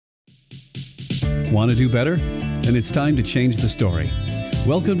Want to do better? Then it's time to change the story.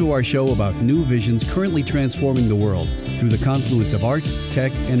 Welcome to our show about new visions currently transforming the world through the confluence of art,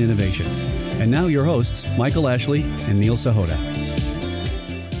 tech, and innovation. And now your hosts, Michael Ashley and Neil Sahota.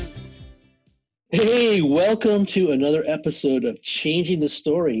 Hey, welcome to another episode of Changing the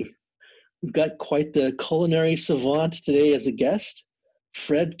Story. We've got quite the culinary savant today as a guest,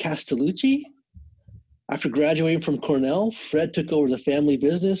 Fred Castellucci. After graduating from Cornell, Fred took over the family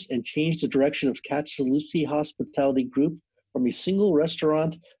business and changed the direction of Castellucci Hospitality Group from a single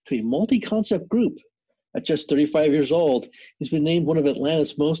restaurant to a multi-concept group. At just 35 years old, he's been named one of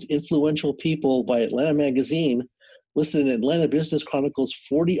Atlanta's most influential people by Atlanta Magazine, listed in Atlanta Business Chronicle's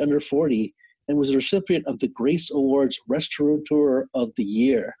 40 Under 40, and was a recipient of the Grace Awards Restaurateur of the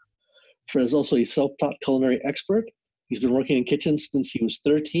Year. Fred is also a self-taught culinary expert. He's been working in kitchens since he was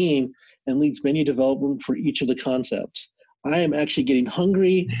 13 and leads menu development for each of the concepts. I am actually getting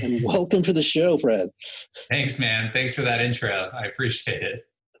hungry, and welcome to the show, Fred. Thanks, man. Thanks for that intro. I appreciate it.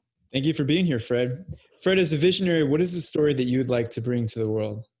 Thank you for being here, Fred. Fred, as a visionary, what is the story that you would like to bring to the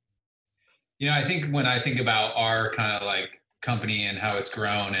world? You know, I think when I think about our kind of like company and how it's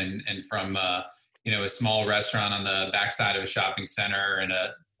grown and from, a small restaurant on the backside of a shopping center in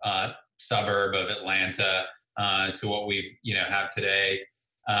a suburb of Atlanta to what we've, have today,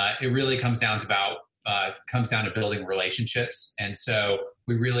 it really comes down to building relationships. And so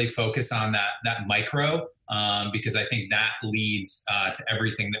we really focus on that micro because I think that leads to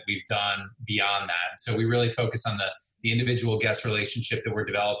everything that we've done beyond that. So we really focus on the individual guest relationship that we're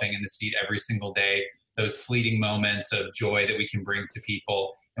developing in the seat every single day, those fleeting moments of joy that we can bring to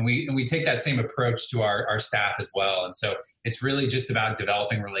people. And we take that same approach to our staff as well. And so it's really just about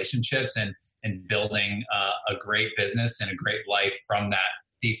developing relationships and building a great business and a great life from that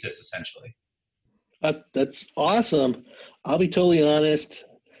thesis, essentially. That's awesome. I'll be totally honest.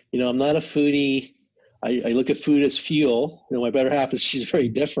 I'm not a foodie. I look at food as fuel. My better half is she's very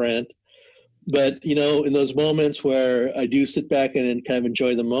different. But, in those moments where I do sit back and kind of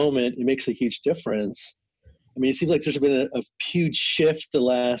enjoy the moment, it makes a huge difference. I mean, it seems like there's been a huge shift the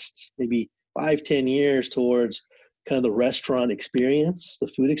last maybe 5-10 years towards kind of the restaurant experience, the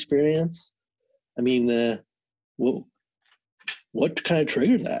food experience. I mean, what kind of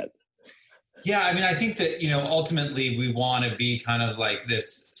triggered that? Yeah, I mean, I think that, ultimately we want to be kind of like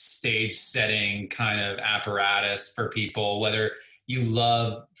this stage setting kind of apparatus for people, whether you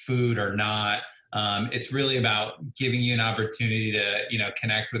love food or not. It's really about giving you an opportunity to,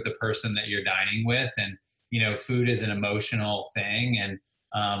 connect with the person that you're dining with. And, food is an emotional thing. And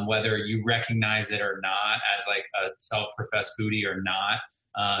whether you recognize it or not as like a self-professed foodie or not,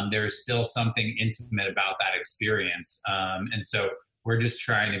 there's still something intimate about that experience. And so we're just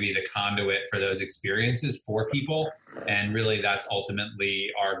trying to be the conduit for those experiences for people. And really that's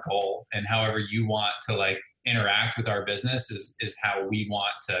ultimately our goal. And however you want to like interact with our business is how we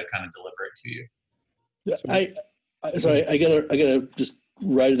want to kind of deliver it to you. I gotta just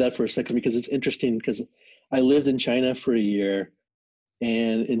write that for a second because it's interesting because I lived in China for a year,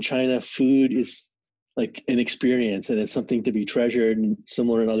 and in China food is like an experience and it's something to be treasured, and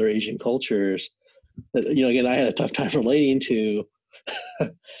similar in other Asian cultures that, again, I had a tough time relating to,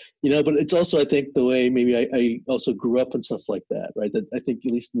 but it's also, I think, the way maybe I also grew up and stuff like that, right? That I think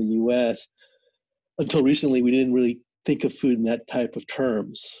at least in the US, until recently, we didn't really think of food in that type of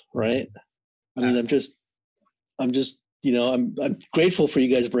terms, right? I mean, I'm grateful for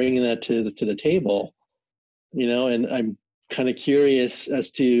you guys bringing that to the table, and I'm kind of curious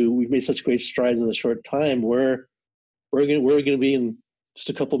as to, we've made such great strides in a short time. We're going to be in just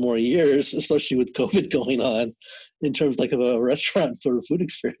a couple more years, especially with COVID going on, in terms like of a restaurant sort of food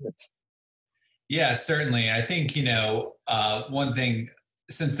experience. Yeah, certainly. I think, one thing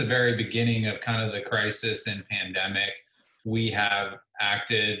since the very beginning of kind of the crisis and pandemic, we have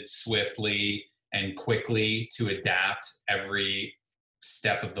acted swiftly and quickly to adapt every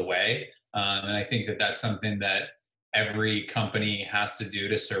step of the way. And I think that that's something that every company has to do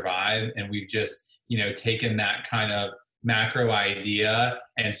to survive. And we've just, taken that kind of macro idea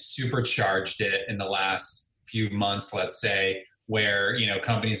and supercharged it in the last few months, let's say, where,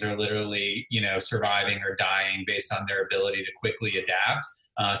 companies are literally, surviving or dying based on their ability to quickly adapt.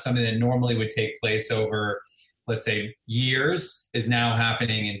 Something that normally would take place over, let's say, years is now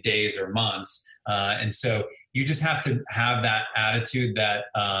happening in days or months. And so you just have to have that attitude that,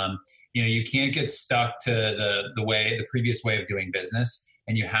 you can't get stuck to the previous way of doing business,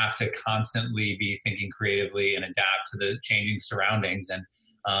 and you have to constantly be thinking creatively and adapt to the changing surroundings.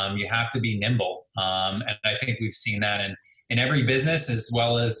 And you have to be nimble. And I think we've seen that in every business as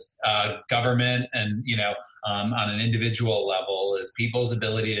well as government, and on an individual level, is people's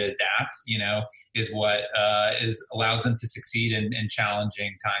ability to adapt. Is what allows them to succeed in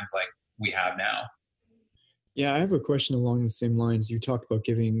challenging times like we have now. Yeah, I have a question along the same lines. You talked about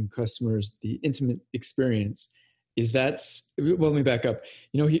giving customers the intimate experience. Well, let me back up.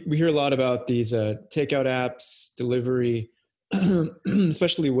 We hear a lot about these takeout apps, delivery,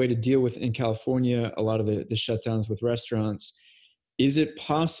 especially a way to deal with in California, a lot of the shutdowns with restaurants. Is it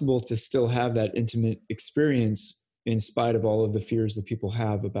possible to still have that intimate experience in spite of all of the fears that people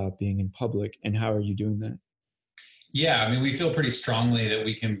have about being in public? And how are you doing that? Yeah, I mean, we feel pretty strongly that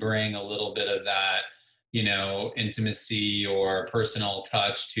we can bring a little bit of that, intimacy or personal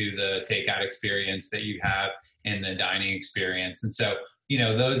touch to the takeout experience that you have in the dining experience. And so,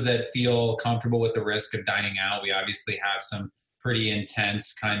 those that feel comfortable with the risk of dining out, we obviously have some pretty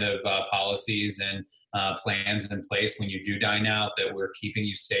intense kind of policies and plans in place when you do dine out, that we're keeping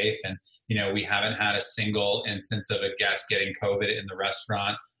you safe. And, we haven't had a single instance of a guest getting COVID in the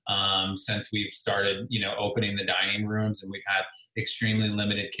restaurant since we've started, opening the dining rooms, and we've had extremely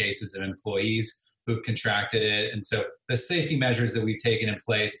limited cases of employees who've contracted it. And so the safety measures that we've taken in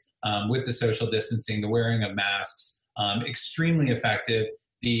place with the social distancing, the wearing of masks, extremely effective.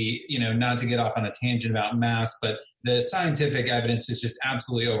 Not to get off on a tangent about masks, but the scientific evidence is just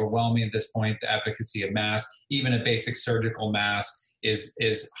absolutely overwhelming at this point. The efficacy of masks, even a basic surgical mask,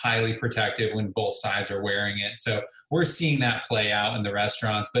 is highly protective when both sides are wearing it. So we're seeing that play out in the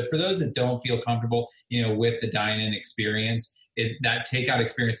restaurants. But for those that don't feel comfortable, with the dine-in experience, that takeout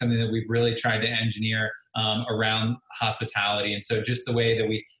experience, something that we've really tried to engineer around hospitality. And so just the way that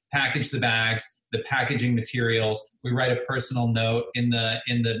we package the bags, the packaging materials, we write a personal note in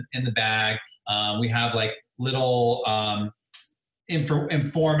the bag. We have like little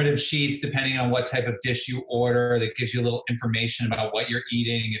informative sheets depending on what type of dish you order, that gives you a little information about what you're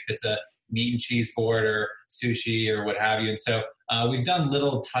eating, if it's a meat and cheese board or sushi or what have you. And so we've done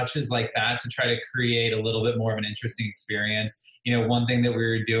little touches like that to try to create a little bit more of an interesting experience. One thing that we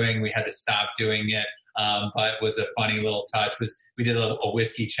were doing, we had to stop doing it, but was a funny little touch, was we did a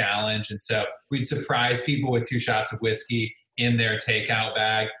whiskey challenge. And so we'd surprise people with 2 shots of whiskey in their takeout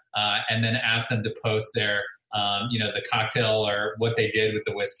bag, and then ask them to post their, the cocktail or what they did with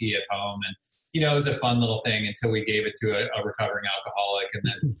the whiskey at home. And, it was a fun little thing until we gave it to a recovering alcoholic. And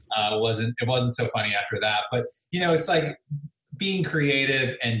then it wasn't so funny after that. But, it's like being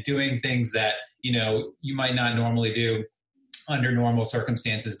creative and doing things that, you might not normally do under normal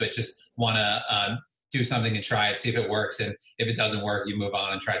circumstances, but just want to do something and try it, see if it works. And if it doesn't work, you move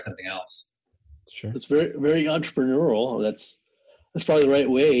on and try something else. Sure. It's very, very entrepreneurial. That's probably the right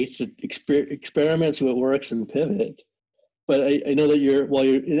way to experiment, see what works, and pivot. But I know that you're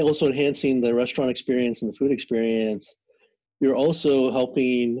also enhancing the restaurant experience and the food experience, you're also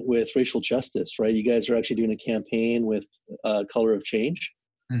helping with racial justice, right? You guys are actually doing a campaign with Color of Change.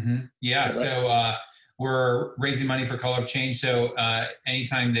 Mm-hmm. Yeah. Right? So we're raising money for Color of Change. So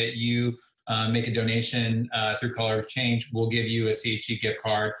anytime that you make a donation through Color of Change, we'll give you a CHG gift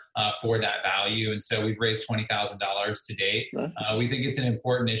card for that value. And so we've raised $20,000 to date. Nice. We think it's an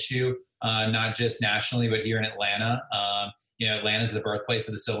important issue, not just nationally, but here in Atlanta. Atlanta is the birthplace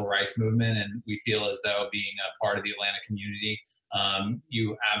of the civil rights movement, and we feel as though being a part of the Atlanta community,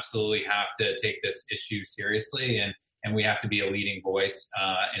 you absolutely have to take this issue seriously, and we have to be a leading voice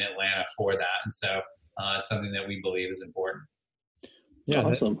in Atlanta for that. And so it's something that we believe is important. Yeah,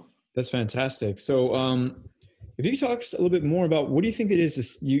 awesome. That's fantastic. So if you could talk a little bit more about what do you think it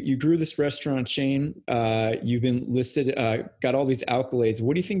is, you grew this restaurant chain, you've been listed, got all these accolades.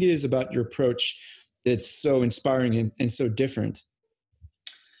 What do you think it is about your approach that's so inspiring and so different?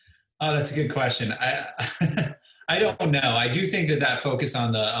 Oh, that's a good question. I don't know. I do think that focus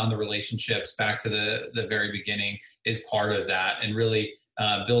on the relationships back to the very beginning is part of that, and really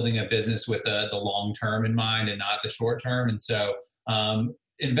building a business with the long term in mind and not the short term. And so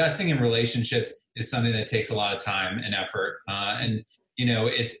investing in relationships is something that takes a lot of time and effort.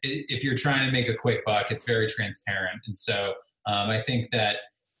 If you're trying to make a quick buck, it's very transparent. And so I think that,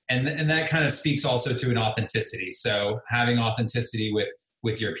 and that kind of speaks also to an authenticity. So having authenticity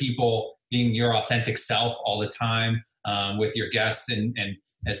with your people, being your authentic self all the time with your guests and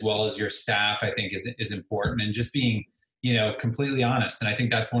as well as your staff, I think is important. And just being, completely honest. And I think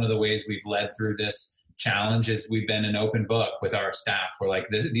that's one of the ways we've led through this challenge is we've been an open book with our staff. We're like,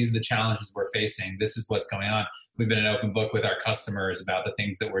 these are the challenges we're facing. This is what's going on. We've been an open book with our customers about the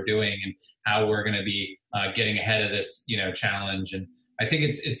things that we're doing and how we're going to be getting ahead of this, challenge. And I think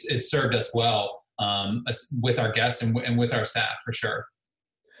it's served us well with our guests and with our staff for sure.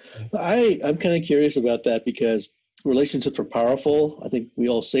 I'm kind of curious about that because relationships are powerful. I think we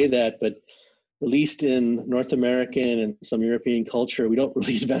all say that, but at least in North American and some European culture, we don't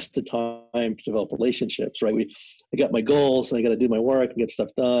really invest the time to develop relationships, right? I got my goals and I got to do my work and get stuff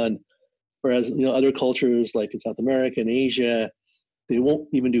done. Whereas, other cultures like in South America and Asia, they won't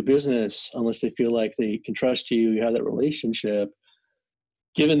even do business unless they feel like they can trust you, you have that relationship.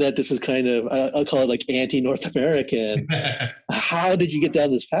 Given that this is kind of, I'll call it like anti-North American, how did you get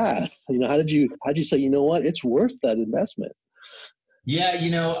down this path? How did you say, you know what, it's worth that investment? Yeah,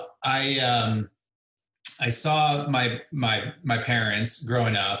 I saw my parents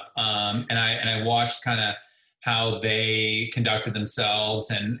growing up, and I watched kind of how they conducted themselves,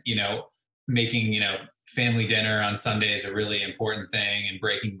 and making family dinner on Sunday is a really important thing, and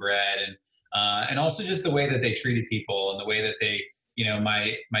breaking bread, and also just the way that they treated people and the way that they,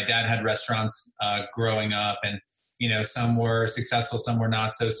 my dad had restaurants growing up, and some were successful, some were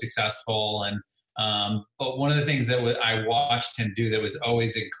not so successful, and but one of the things that I watched him do that was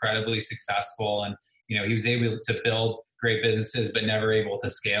always incredibly successful, and he was able to build great businesses but never able to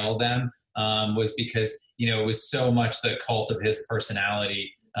scale them, was because it was so much the cult of his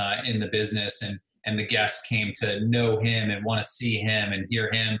personality in the business, and the guests came to know him and want to see him and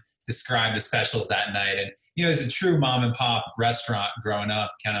hear him describe the specials that night. And as a true mom and pop restaurant growing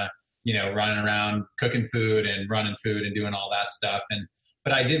up, kind of running around cooking food and running food and doing all that stuff.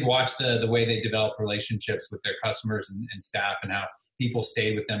 But I did watch the way they developed relationships with their customers and staff, and how people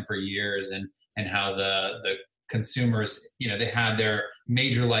stayed with them for years, and how the consumers, they had their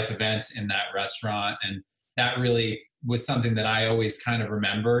major life events in that restaurant. And that really was something that I always kind of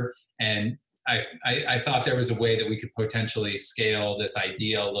remembered. And I thought there was a way that we could potentially scale this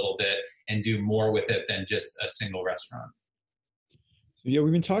idea a little bit and do more with it than just a single restaurant. Yeah,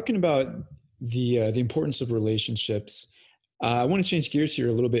 we've been talking about the importance of relationships. I want to change gears here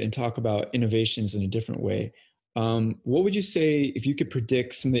a little bit and talk about innovations in a different way. What would you say if you could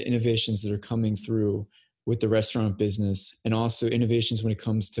predict some of the innovations that are coming through with the restaurant business, and also innovations when it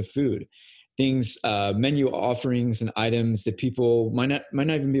comes to food? Things, menu offerings and items that people might not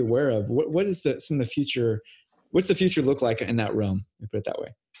even be aware of. What is some of the future? What's the future look like in that realm? Let me put it that way.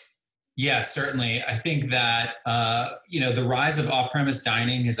 Yeah, certainly. I think that, the rise of off-premise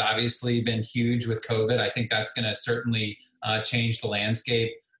dining has obviously been huge with COVID. I think that's going to certainly change the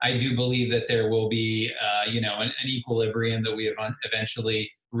landscape. I do believe that there will be, an equilibrium that we have eventually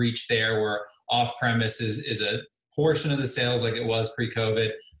reached there, where off-premise is a portion of the sales like it was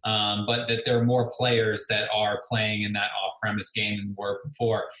pre-COVID, but that there are more players that are playing in that off-premise game than were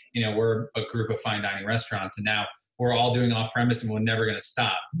before. We're a group of fine dining restaurants, and now we're all doing off-premise, and we're never going to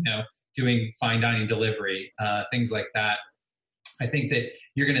stop, doing fine dining delivery, things like that. I think that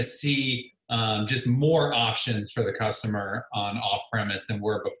you're going to see just more options for the customer on off-premise than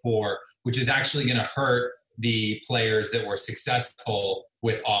were before, which is actually going to hurt the players that were successful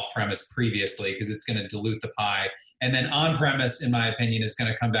with off-premise previously, because it's going to dilute the pie. And then on-premise, in my opinion, is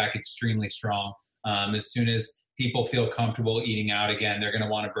going to come back extremely strong. As soon as people feel comfortable eating out again, they're going to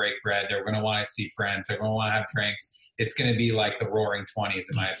want to break bread. They're going to want to see friends. They're going to want to have drinks. It's going to be like the roaring 20s,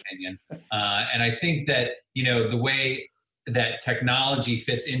 in my opinion. And I think that, the way that technology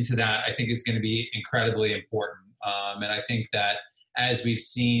fits into that, I think is going to be incredibly important. And I think that as we've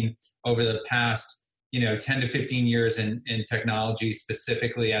seen over the past 10 to 15 years in technology,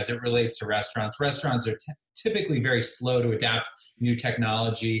 specifically as it relates to restaurants. Restaurants are typically very slow to adapt new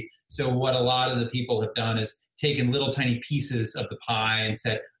technology. So what a lot of the people have done is taken little tiny pieces of the pie and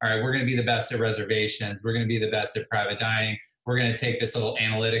said, all right, we're going to be the best at reservations. We're going to be the best at private dining. We're going to take this little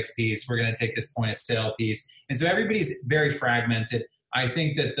analytics piece. We're going to take this point of sale piece. And so everybody's very fragmented. I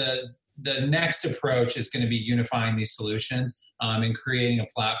think that the next approach is going to be unifying these solutions and creating a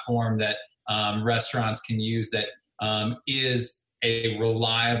platform that restaurants can use that is a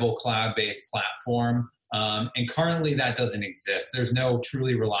reliable cloud-based platform. And currently that doesn't exist. There's no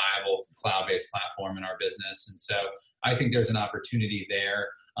truly reliable cloud-based platform in our business. And so I think there's an opportunity there.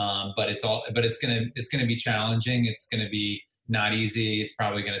 But it's going to be challenging. It's going to be not easy. It's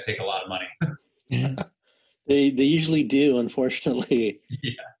probably going to take a lot of money. They usually do, unfortunately.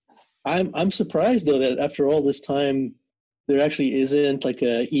 Yeah. I'm surprised though that after all this time, there actually isn't like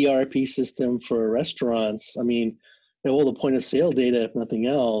a ERP system for restaurants. I mean, all the point of sale data, if nothing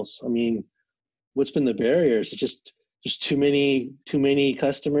else. I mean, what's been the barriers? It's just too many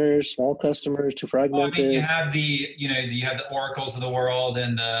customers, small customers, too fragmented. Well, I mean, you have the Oracles of the world,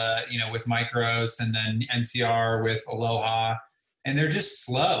 and with Micros, and then NCR with Aloha, and they're just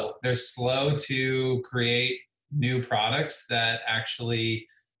slow. They're slow to create new products that actually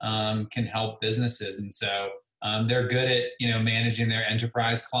can help businesses. And so they're good at, managing their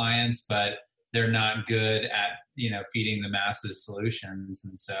enterprise clients, but they're not good at, feeding the masses solutions.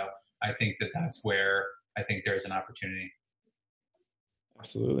 And so I think that's where I think there's an opportunity.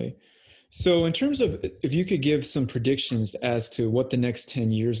 Absolutely. So in terms of, if you could give some predictions as to what the next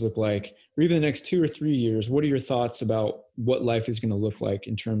 10 years look like, or even the next 2 or 3 years, what are your thoughts about what life is going to look like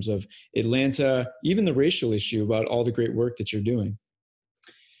in terms of Atlanta, even the racial issue about all the great work that you're doing?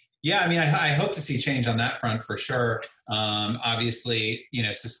 Yeah, I mean, I hope to see change on that front for sure. Obviously,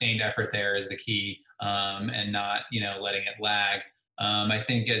 sustained effort there is the key, and not, letting it lag. I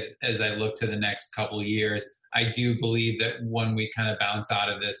think as I look to the next couple of years, I do believe that when we kind of bounce out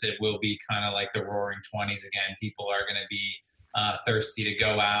of this, it will be kind of like the roaring 20s again. People are going to be thirsty to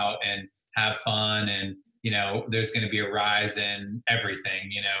go out and have fun, and there's going to be a rise in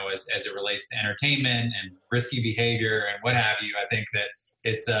everything, as it relates to entertainment and risky behavior and what have you. I think that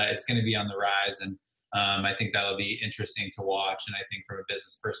it's going to be on the rise, and I think that'll be interesting to watch. And I think from a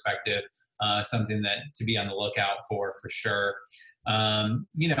business perspective, something that to be on the lookout for sure.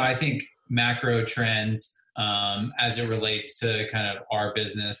 I think macro trends as it relates to kind of our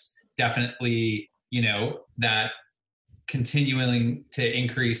business, definitely, that continuing to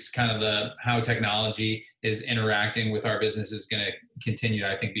increase kind of how technology is interacting with our business is going to continue to,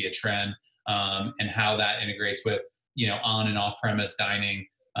 I think, be a trend, and how that integrates with, on and off premise dining.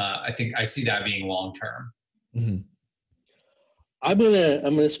 I think I see that being long term. Mm-hmm. I'm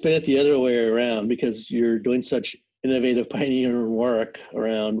gonna spin it the other way around, because you're doing such innovative pioneering work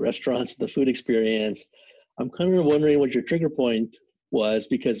around restaurants and the food experience. I'm kind of wondering what your trigger point was,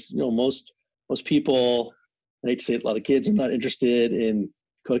 because most people, I hate to say it, a lot of kids are not interested in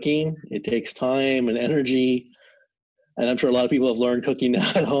cooking. It takes time and energy, and I'm sure a lot of people have learned cooking now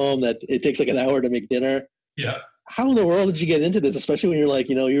at home that it takes like an hour to make dinner. Yeah. How in the world did you get into this, especially when you're like,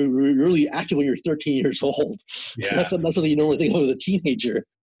 you're really active when you're 13 years old? Yeah. That's something you normally think of as a teenager.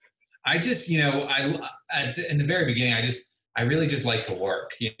 I just, in the very beginning, I really just like to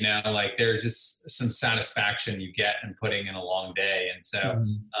work, like there's just some satisfaction you get in putting in a long day. And so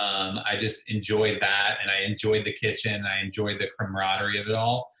I just enjoyed that, and I enjoyed the kitchen. I enjoyed the camaraderie of it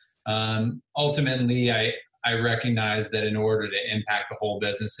all. Ultimately, I recognized that in order to impact the whole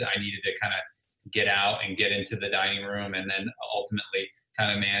business, I needed to kind of get out and get into the dining room, and then ultimately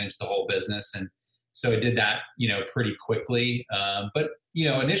kind of manage the whole business. And so I did that, pretty quickly. But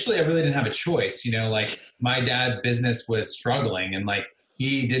initially I really didn't have a choice. Like my dad's business was struggling, and like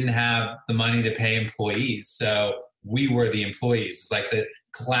he didn't have the money to pay employees. So we were the employees. It's like the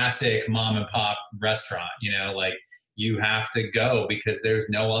classic mom and pop restaurant, like you have to go because there's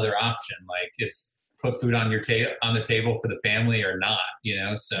no other option. Like it's put food on on the table for the family or not,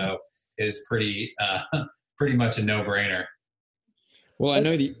 so it's pretty much a no-brainer. Well, I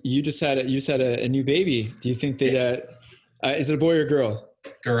know that you just had a new baby. Do you think that is it a boy or a girl?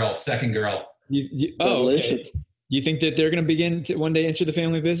 Girl, second girl. Okay. Do you think that they're going to begin to one day enter the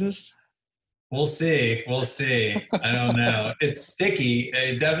family business? We'll see. I don't know. It's sticky.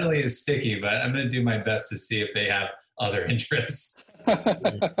 It definitely is sticky, but I'm going to do my best to see if they have other interests.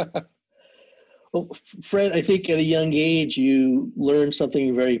 Well, Fred, I think at a young age, you learned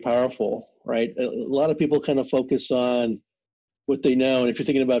something very powerful, right? A lot of people kind of focus on what they know. And if you're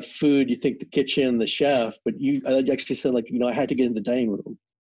thinking about food, you think the kitchen, the chef, but I actually said, like, I had to get in the dining room,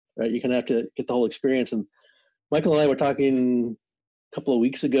 right? You kind of have to get the whole experience. And Michael and I were talking a couple of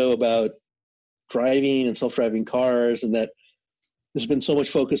weeks ago about driving and self-driving cars, and that there's been so much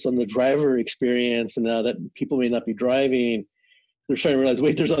focus on the driver experience. And now that people may not be driving, they're starting to realize,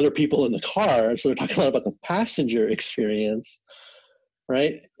 wait, there's other people in the car. So they're talking a lot about the passenger experience,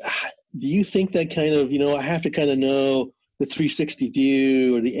 right? Do you think that kind of, I have to kind of know the 360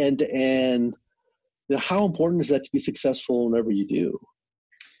 view or the end-to-end? How important is that to be successful whenever you do?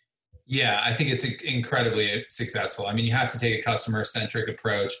 Yeah, I think it's incredibly successful. I mean, you have to take a customer-centric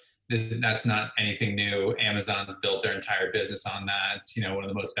approach. That's not anything new. Amazon's built their entire business on that. It's, one of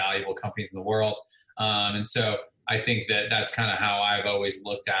the most valuable companies in the world. And so I think that's kind of how I've always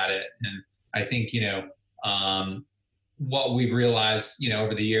looked at it. And I think, what we've realized,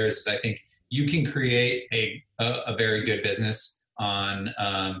 over the years is I think you can create a very good business on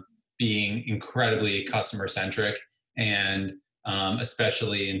being incredibly customer centric, and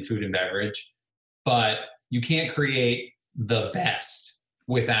especially in food and beverage, but you can't create the best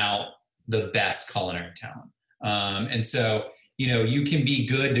without the best culinary talent. And so, you can be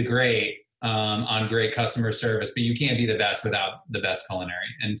good to great on great customer service, but you can't be the best without the best culinary.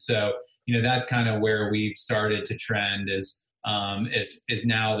 And so, that's kind of where we've started to trend is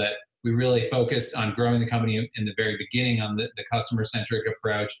now that we really focused on growing the company in the very beginning on the customer-centric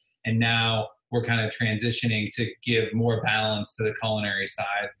approach. And now we're kind of transitioning to give more balance to the culinary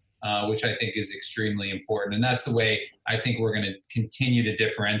side, which I think is extremely important. And that's the way I think we're going to continue to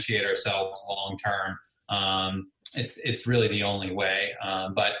differentiate ourselves long term. It's really the only way.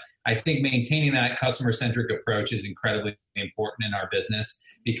 But I think maintaining that customer-centric approach is incredibly important in our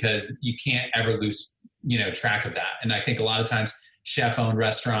business, because you can't ever lose, track of that. And I think a lot of times chef-owned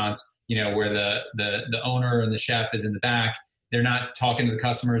restaurants, where the owner and the chef is in the back, they're not talking to the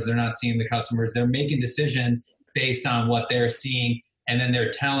customers, they're not seeing the customers, they're making decisions based on what they're seeing, and then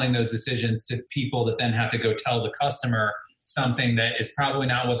they're telling those decisions to people that then have to go tell the customer something that is probably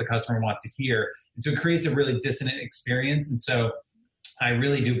not what the customer wants to hear. And so it creates a really dissonant experience. And so I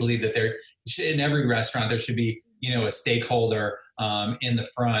really do believe that in every restaurant, there should be, a stakeholder in the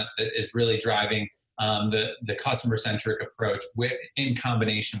front that is really driving the customer-centric approach in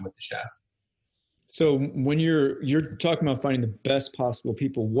combination with the chef. So when you're talking about finding the best possible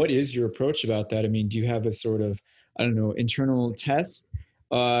people, what is your approach about that? I mean, do you have a sort of, internal test?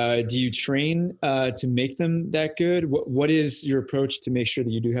 Do you train to make them that good? What is your approach to make sure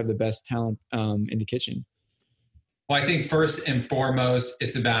that you do have the best talent in the kitchen? Well, I think first and foremost,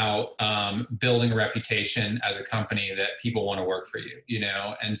 it's about building a reputation as a company that people want to work for you,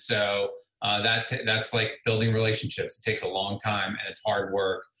 and so that's like building relationships. It takes a long time and it's hard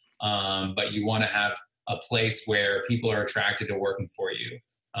work, but you want to have a place where people are attracted to working for you.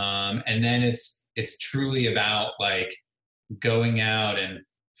 And then it's truly about like going out and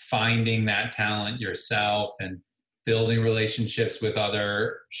finding that talent yourself and building relationships with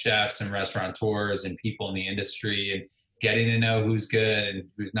other chefs and restaurateurs and people in the industry, and getting to know who's good and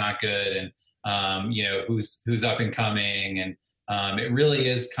who's not good, and who's up and coming. And it really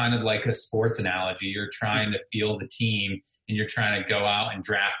is kind of like a sports analogy. You're trying to field the team, and you're trying to go out and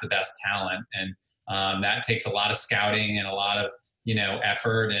draft the best talent, and that takes a lot of scouting and a lot of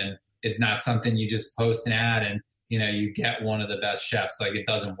effort, and it's not something you just post an ad and you get one of the best chefs. Like, it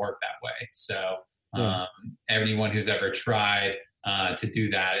doesn't work that way. So anyone who's ever tried to do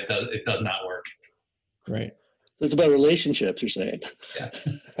that, it does not work. Right. So it's about relationships, you're saying. Yeah.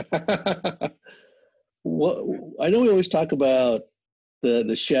 I know we always talk about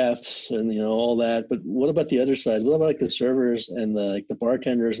the chefs and all that, but what about the other side? What about like the servers and the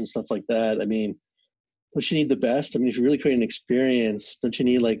bartenders and stuff like that? I mean, don't you need the best? I mean, if you really create an experience, don't you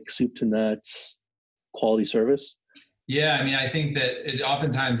need like soup to nuts quality service? Yeah, I mean, I think that it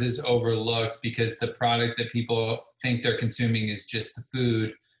oftentimes is overlooked because the product that people think they're consuming is just the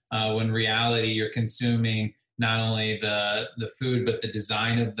food, when in reality you're consuming not only the food, but the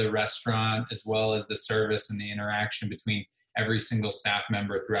design of the restaurant, as well as the service and the interaction between every single staff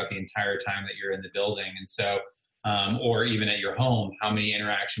member throughout the entire time that you're in the building. And so, or even at your home, how many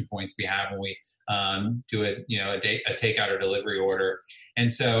interaction points we have when we do a takeout or delivery order.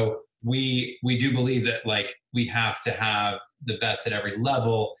 And so we do believe that like we have to have the best at every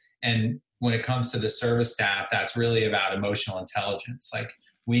level. And when it comes to the service staff, that's really about emotional intelligence. Like,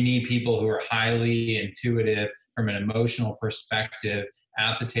 we need people who are highly intuitive from an emotional perspective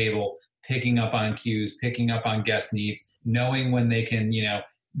at the table, picking up on cues, picking up on guest needs, knowing when they can,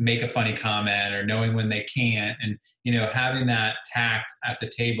 make a funny comment, or knowing when they can't. And, having that tact at the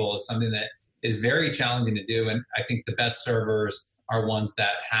table is something that is very challenging to do. And I think the best servers are ones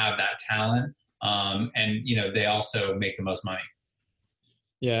that have that talent. And, they also make the most money.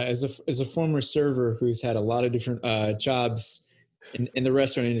 Yeah. As a former server who's had a lot of different jobs in the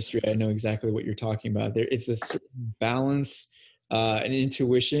restaurant industry, I know exactly what you're talking about. It's a certain balance and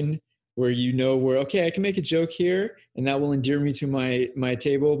intuition where okay, I can make a joke here and that will endear me to my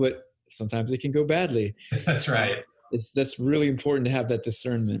table, but sometimes it can go badly. That's right. That's really important to have that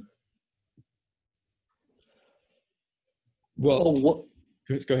discernment. Well,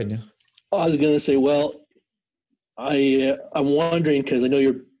 go ahead now. I was going to say, I'm wondering, because I know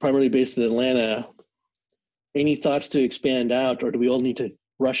you're primarily based in Atlanta, any thoughts to expand out, or do we all need to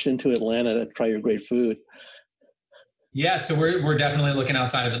rush into Atlanta to try your great food? Yeah, so we're definitely looking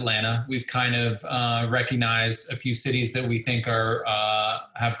outside of Atlanta. We've kind of recognized a few cities that we think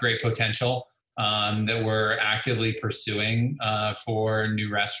have great potential that we're actively pursuing for new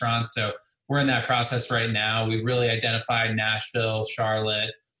restaurants. So we're in that process right now. We really identified Nashville,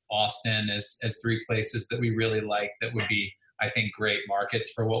 Charlotte, Austin as three places that we really like that would be, I think, great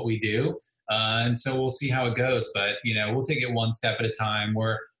markets for what we do. And so we'll see how it goes, but we'll take it one step at a time.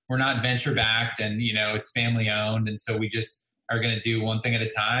 We're not venture backed, and it's family owned, and so we just are going to do one thing at a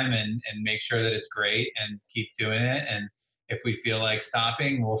time and make sure that it's great and keep doing it. And if we feel like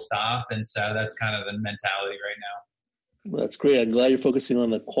stopping, we'll stop. And so that's kind of the mentality right now. Well, that's great. I'm glad you're focusing on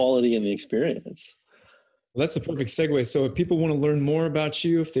the quality and the experience. Well, that's the perfect segue. So if people want to learn more about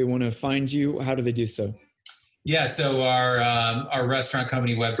you, if they want to find you, how do they do so? Yeah, so our restaurant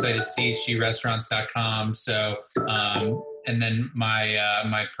company website is chgrestaurants.com. So and then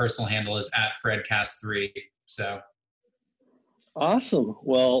my personal handle is @FredCast3. So Awesome.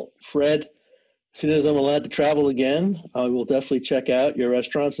 Well, Fred, as soon as I'm allowed to travel again, I will definitely check out your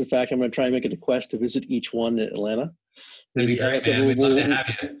restaurants. In fact, I'm going to try and make it a quest to visit each one in Atlanta. that'd be great, man. We'd love to have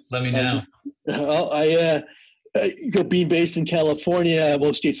you. Let me know. Well, being based in California,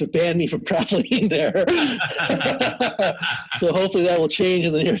 most states have banned me from traveling there. So hopefully that will change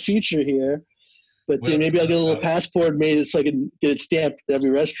in the near future here. But maybe I'll get a little passport made so I can get it stamped at every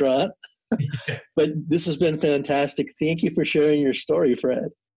restaurant. Yeah. But this has been fantastic. Thank you for sharing your story, Fred.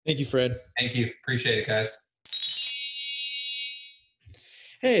 Thank you, Fred. Thank you. Appreciate it, guys.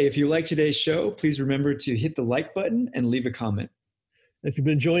 Hey, if you like today's show, please remember to hit the like button and leave a comment. If you've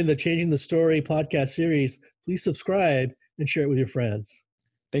been enjoying the Changing the Story podcast series, please subscribe and share it with your friends.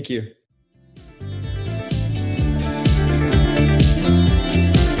 Thank you.